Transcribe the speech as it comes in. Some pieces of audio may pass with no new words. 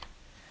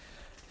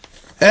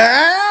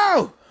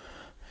Ow!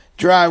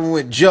 Driving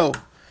with Joe,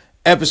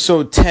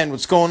 episode 10.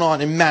 What's going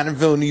on in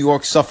Mantorville, New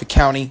York, Suffolk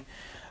County?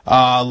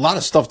 A lot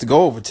of stuff to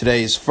go over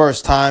today. It's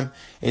first time.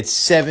 It's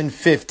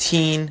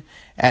 7:15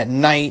 at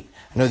night.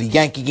 I know the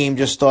Yankee game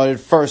just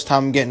started. First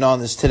time I'm getting on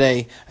this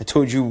today. I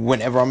told you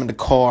whenever I'm in the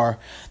car,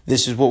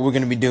 this is what we're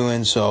going to be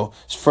doing. So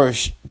it's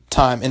first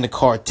time in the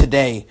car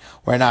today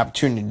where I had an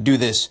opportunity to do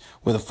this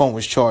where the phone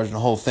was charged and the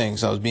whole thing.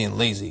 So I was being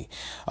lazy.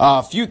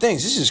 A few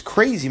things. This is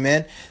crazy,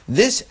 man.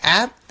 This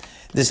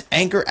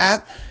Anchor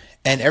app,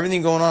 and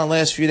everything going on the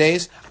last few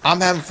days, I'm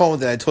having fun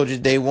with it. I told you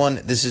day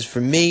one, this is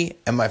for me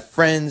and my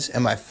friends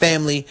and my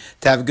family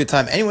to have a good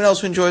time. Anyone else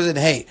who enjoys it,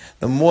 hey,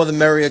 the more the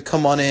merrier.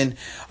 Come on in.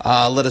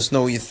 Let us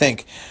know what you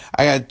think.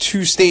 I got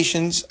two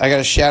stations. I got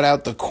to shout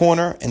out The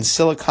Corner and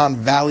Silicon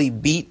Valley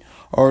Beat.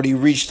 Already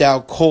reached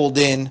out, called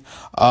in,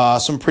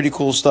 some pretty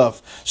cool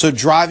stuff. So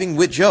Driving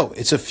with Joe,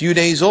 it's a few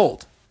days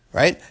old.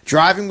 Right?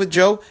 Driving with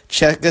Joe,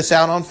 check us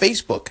out on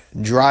Facebook.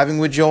 Driving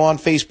with Joe on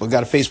Facebook.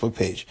 Got a Facebook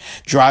page.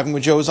 Driving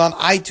with Joe is on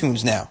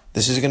iTunes now.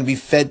 This is going to be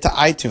fed to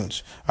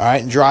iTunes. All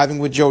right? And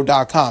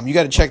drivingwithjoe.com. You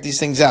got to check these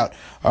things out.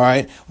 All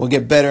right? We'll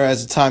get better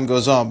as the time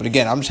goes on. But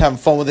again, I'm just having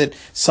fun with it.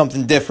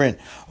 Something different.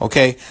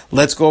 Okay?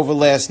 Let's go over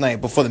last night.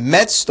 Before the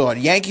Mets start,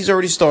 Yankees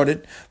already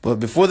started.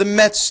 But before the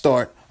Mets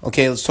start,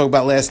 okay, let's talk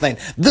about last night.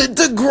 The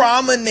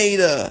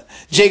DeGrominator.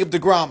 Jacob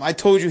DeGrom. I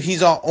told you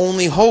he's our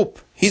only hope.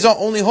 He's our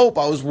only hope.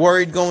 I was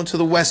worried going to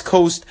the West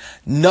Coast.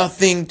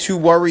 Nothing to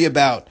worry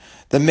about.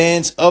 The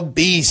man's a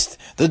beast.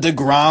 The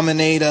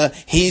DeGrominator.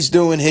 He's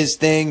doing his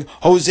thing.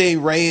 Jose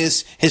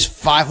Reyes, his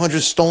 500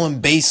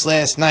 stolen base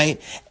last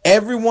night.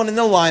 Everyone in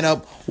the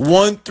lineup,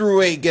 1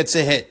 through 8, gets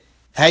a hit.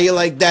 How you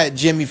like that,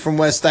 Jimmy from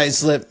West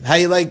Islip? How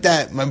you like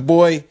that, my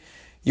boy?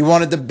 You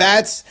wanted the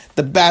bats?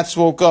 The bats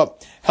woke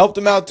up. Helped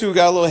him out, too.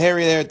 Got a little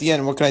hairy there at the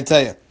end. What can I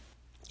tell you?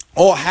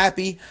 All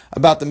happy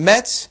about the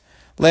Mets.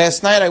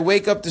 Last night, I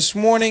wake up this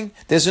morning,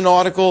 there's an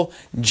article,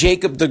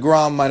 Jacob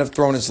DeGrom might have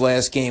thrown his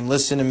last game.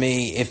 Listen to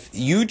me. If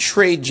you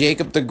trade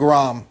Jacob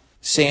DeGrom,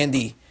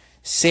 Sandy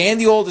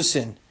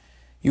Alderson,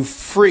 you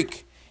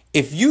freak.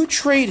 If you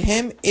trade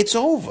him, it's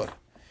over.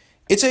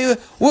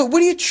 What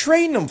are you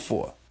trading him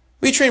for?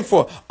 What are you trading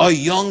for? A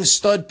young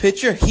stud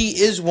pitcher?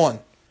 He is one.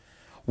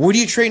 What are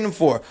you trading him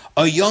for?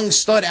 A young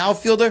stud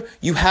outfielder?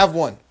 You have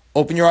one.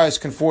 Open your eyes,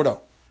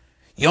 Conforto.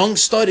 Young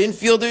stud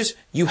infielders,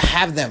 you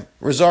have them.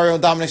 Rosario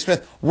and Dominic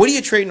Smith. What are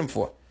you trading them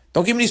for?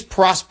 Don't give me these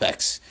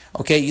prospects.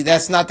 Okay,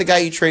 that's not the guy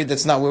you trade.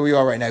 That's not where we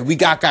are right now. We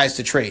got guys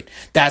to trade.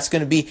 That's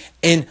going to be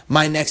in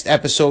my next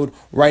episode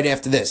right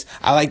after this.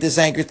 I like this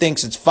Anchor thing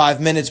 'cause it's 5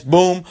 minutes.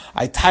 Boom.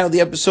 I titled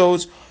the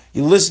episodes.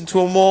 You listen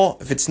to them all.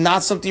 If it's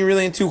not something you're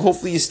really into,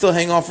 hopefully you still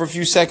hang on for a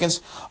few seconds.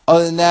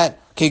 Other than that,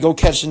 okay, go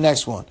catch the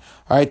next one.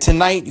 All right,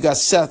 tonight you got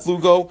Seth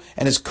Lugo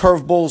and his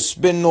curveball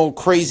spinning all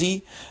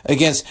crazy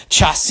against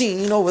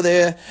Chacin over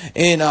there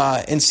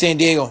in San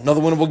Diego.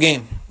 Another winnable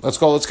game. Let's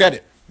go. Let's get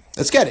it.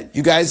 Let's get it.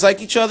 You guys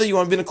like each other. You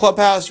want to be in the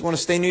clubhouse. You want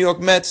to stay New York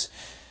Mets.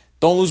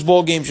 Don't lose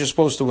ball games you're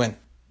supposed to win.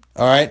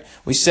 All right?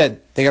 We said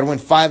they got to win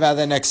 5 out of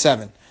their next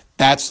 7.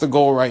 That's the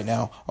goal right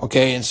now,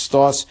 okay? And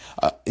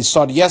it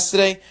started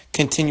yesterday,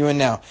 continuing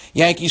now.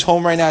 Yankees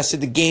home right now. I said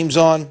the game's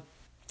on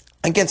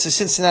against the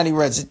Cincinnati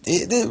Reds.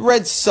 The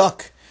Reds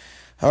suck.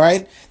 All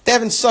right? They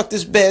haven't sucked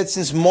this bad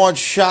since Marge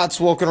Schatz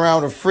walking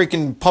around with a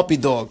freaking puppy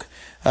dog.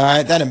 All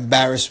right? That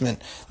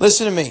embarrassment.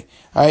 Listen to me.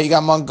 All right? You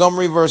got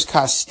Montgomery versus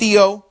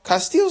Castillo.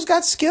 Castillo's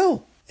got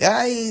skill.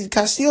 Yeah,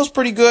 Castillo's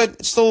pretty good.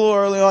 It's still a little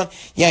early on.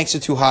 Yanks are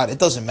too hot. It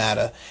doesn't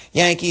matter.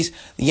 The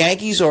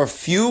Yankees are a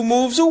few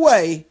moves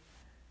away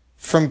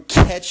from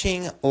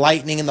catching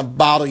lightning in the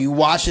bottle. You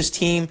watch this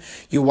team.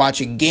 You watch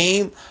a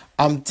game.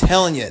 I'm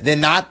telling you, they're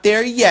not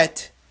there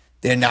yet.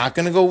 They're not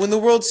going to go win the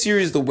World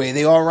Series the way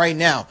they are right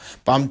now.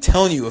 But I'm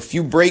telling you, a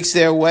few breaks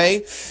their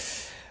way,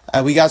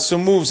 we got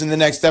some moves in the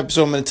next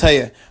episode. I'm going to tell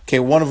you. Okay,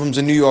 one of them's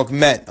a New York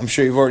Met. I'm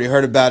sure you've already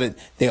heard about it.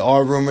 They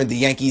are rumored. The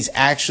Yankees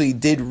actually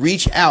did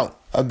reach out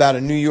about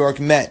a New York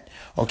Met,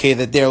 okay,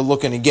 that they're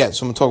looking to get.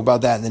 So I'm going to talk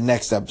about that in the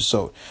next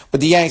episode.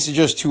 But the Yanks are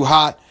just too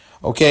hot,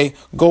 okay?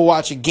 Go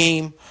watch a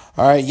game,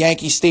 all right?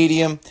 Yankee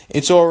Stadium,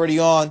 it's already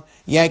on.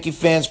 Yankee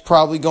fans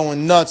probably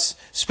going nuts,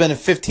 spending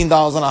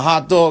 $15 on a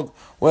hot dog.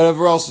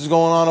 Whatever else is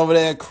going on over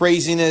there,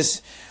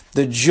 craziness.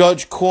 The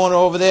Judge corner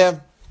over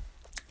there,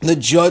 the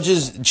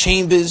Judge's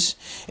chambers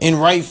in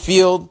right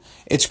field.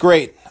 It's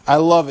great. I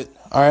love it.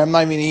 All right, I'm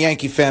not even a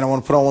Yankee fan. I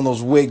want to put on one of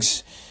those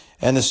wigs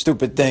and the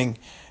stupid thing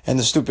and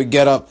the stupid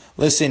getup.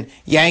 Listen,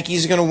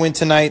 Yankees are going to win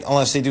tonight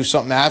unless they do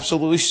something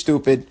absolutely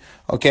stupid,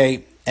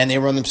 okay, and they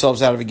run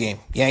themselves out of a game.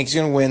 Yankees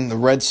are going to win. The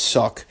Reds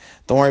suck.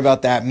 Don't worry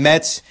about that.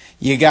 Mets,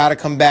 you got to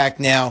come back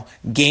now.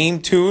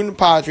 Game 2 in the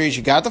Padres.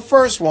 You got the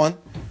first one.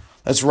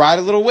 Let's ride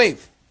a little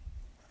wave.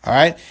 All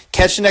right?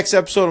 Catch the next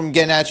episode. I'm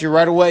getting at you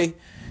right away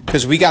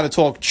because we got to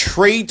talk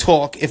trade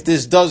talk. If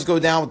this does go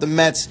down with the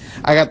Mets,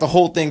 I got the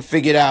whole thing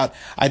figured out.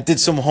 I did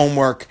some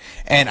homework,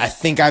 and I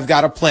think I've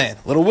got a plan.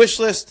 A little wish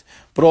list,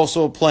 but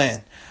also a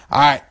plan.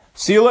 All right.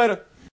 See you later.